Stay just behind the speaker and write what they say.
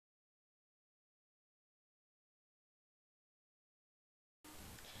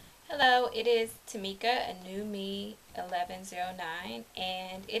Hello, it is Tamika, a new me 1109,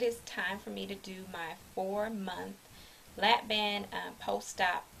 and it is time for me to do my 4-month LapBand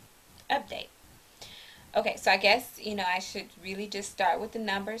post-op update. Okay, so I guess, I should really just start with the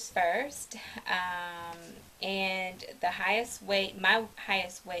numbers first. And my highest weight while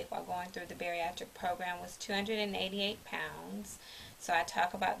going through the bariatric program was 288 pounds. So I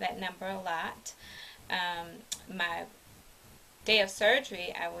talk about that number a lot. My day of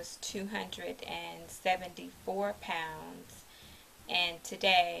surgery, I was 274 pounds, and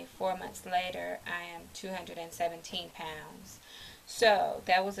today, 4 months later, I am 217 pounds. So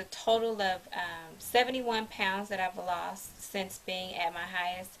that was a total of 71 pounds that I've lost since being at my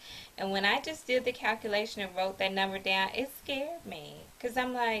highest. And when I just did the calculation and wrote that number down, it scared me because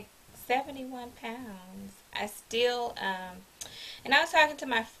I'm like, 71 pounds. And I was talking to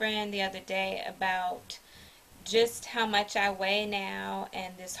my friend the other day about just how much I weigh now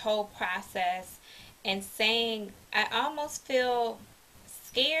and this whole process, and saying I almost feel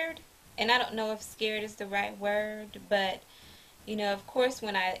scared. And I don't know if scared is the right word, but of course,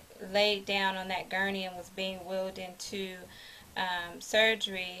 when I laid down on that gurney and was being wheeled into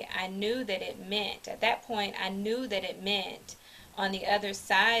surgery, I knew that it meant, at that point, I knew that it meant on the other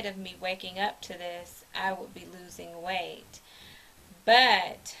side of me waking up to this, I would be losing weight.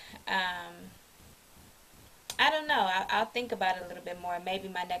 But I don't know. I'll think about it a little bit more. Maybe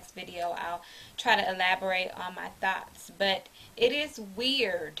my next video I'll try to elaborate on my thoughts. But it is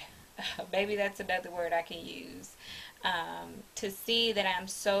weird. Maybe that's another word I can use. To see that I'm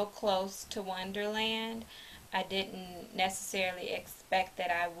so close to Wonderland. I didn't necessarily expect that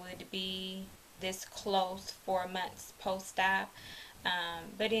I would be this close 4 months post-op.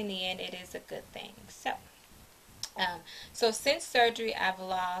 But in the end, it is a good thing. So since surgery, I've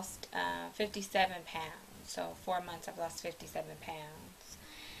lost 57 pounds. So 4 months, I've lost 57 pounds.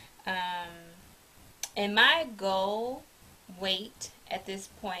 And my goal weight at this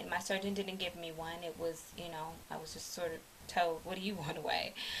point, my surgeon didn't give me one. It was, I was just sort of told, what do you want to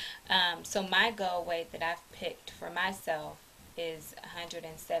weigh? So my goal weight that I've picked for myself is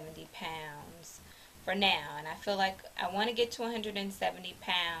 170 pounds for now. And I feel like I want to get to 170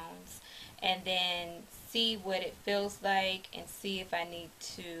 pounds and then see what it feels like and see if I need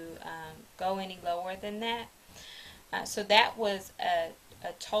to go any lower than that. So that was a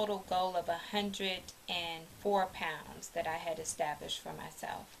total goal of 104 pounds that I had established for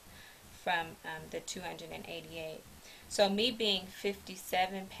myself from the 288. So me being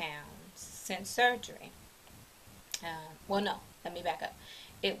 57 pounds since surgery, well, no, let me back up.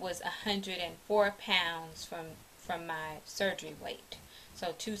 It was 104 pounds from my surgery weight.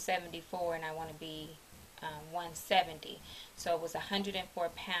 So 274, and I want to be 170. So it was 104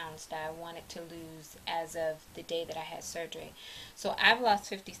 pounds that I wanted to lose as of the day that I had surgery. So I've lost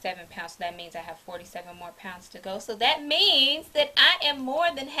 57 pounds. So that means I have 47 more pounds to go. So that means that I am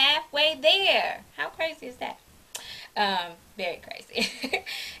more than halfway there. How crazy is that? Very crazy.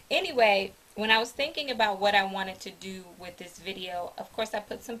 Anyway, when I was thinking about what I wanted to do with this video, of course I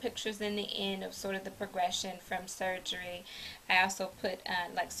put some pictures in the end of sort of the progression from surgery. I also put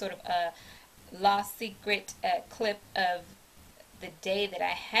like sort of a lost secret clip of the day that I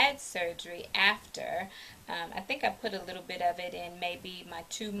had surgery after. I think I put a little bit of it in maybe my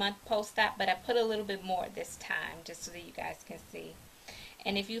 2-month post-op, but I put a little bit more this time just so that you guys can see.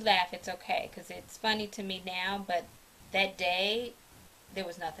 And if you laugh, it's okay, because it's funny to me now, but that day, there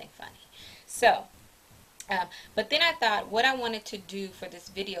was nothing funny. So, but then I thought what I wanted to do for this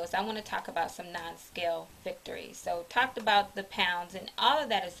video is I want to talk about some non-scale victories. So talked about the pounds, and all of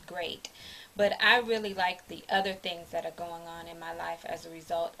that is great, but I really like the other things that are going on in my life as a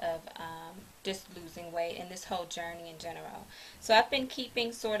result of just losing weight and this whole journey in general. So I've been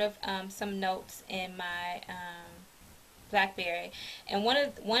keeping sort of some notes in my BlackBerry, and one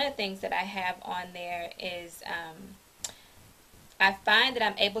of the things that I have on there is I find that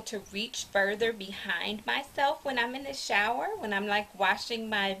I'm able to reach further behind myself when I'm in the shower, when I'm like washing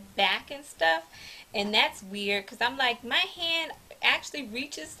my back and stuff. And that's weird because I'm like, my hand actually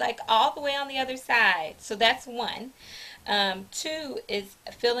reaches like all the way on the other side. So that's one. Two is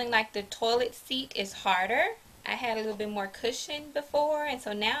feeling like the toilet seat is harder. I had a little bit more cushion before, and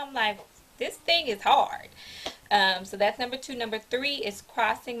so now I'm like, this thing is hard. So that's number two. Number three is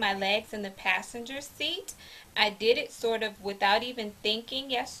crossing my legs in the passenger seat. I did it sort of without even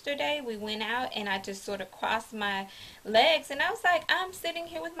thinking yesterday. We went out and I just sort of crossed my legs, and I was like, I'm sitting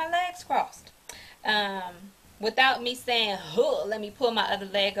here with my legs crossed. Without me saying, oh, let me pull my other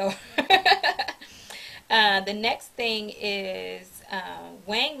leg over. The next thing is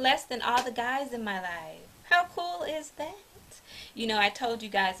weighing less than all the guys in my life. How cool is that? You know, I told you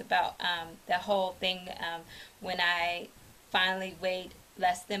guys about the whole thing when I finally weighed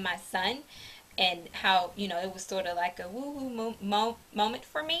less than my son, and how, you know, it was sort of like a woo-hoo moment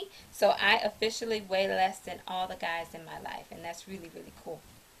for me. So I officially weigh less than all the guys in my life, and that's really, really cool.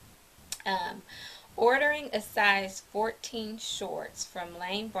 Um, Ordering a size 14 shorts from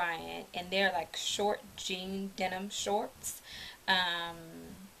Lane Bryant, and they're like short jean denim shorts um,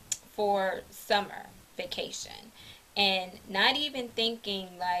 for summer vacation. And not even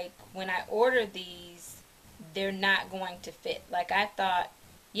thinking like when I order these, they're not going to fit. Like I thought,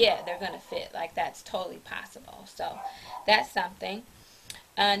 yeah, they're going to fit. Like that's totally possible. So that's something.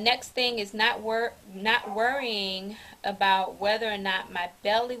 Next thing is not worrying about whether or not my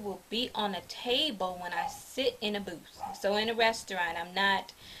belly will be on a table when I sit in a booth. So in a restaurant, I'm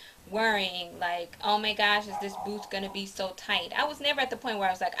not worrying like, oh my gosh, is this booth going to be so tight? I was never at the point where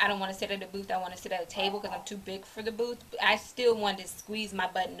I was like, I don't want to sit at a booth. I want to sit at a table because I'm too big for the booth. I still wanted to squeeze my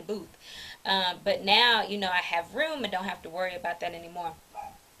butt in the booth. But now, you know, I have room and don't have to worry about that anymore.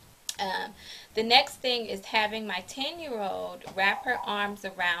 The next thing is having my 10-year-old wrap her arms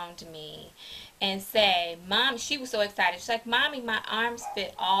around me and say, Mom, she was so excited. She's like, Mommy, my arms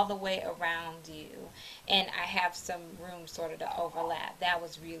fit all the way around you. And I have some room sort of to overlap. That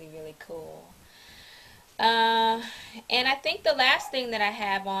was really, really cool. And I think the last thing that I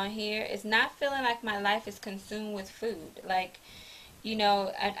have on here is not feeling like my life is consumed with food. Like, you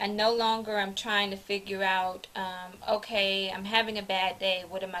know, I no longer am trying to figure out, okay, I'm having a bad day.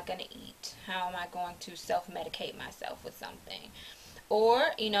 What am I going to eat? How am I going to self-medicate myself with something? Or,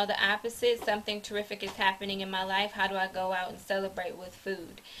 you know, the opposite, something terrific is happening in my life. How do I go out and celebrate with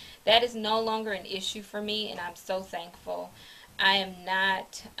food? That is no longer an issue for me, and I'm so thankful. I am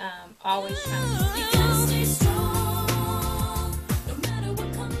not always trying to stay strong, no matter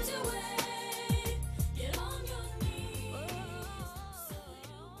what comes your way. Get on your knees.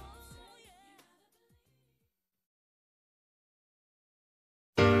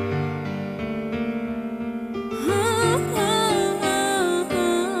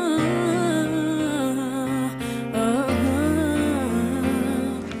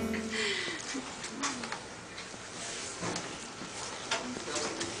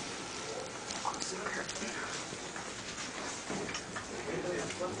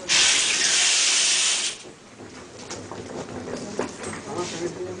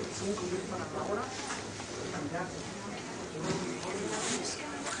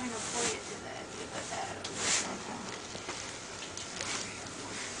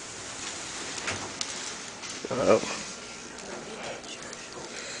 Oh.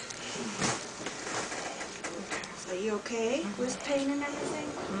 Are you okay with pain and everything?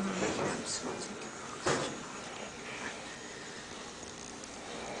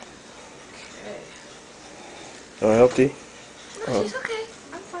 Okay. Do I help you? No, she's okay.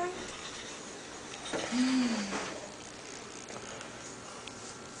 I'm fine.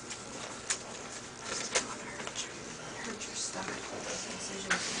 Hurt your stomach with those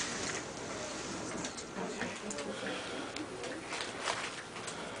incisions. Okay.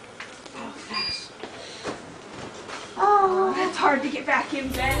 Oh, gosh. Oh, that's hard to get back in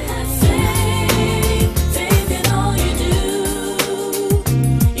bed.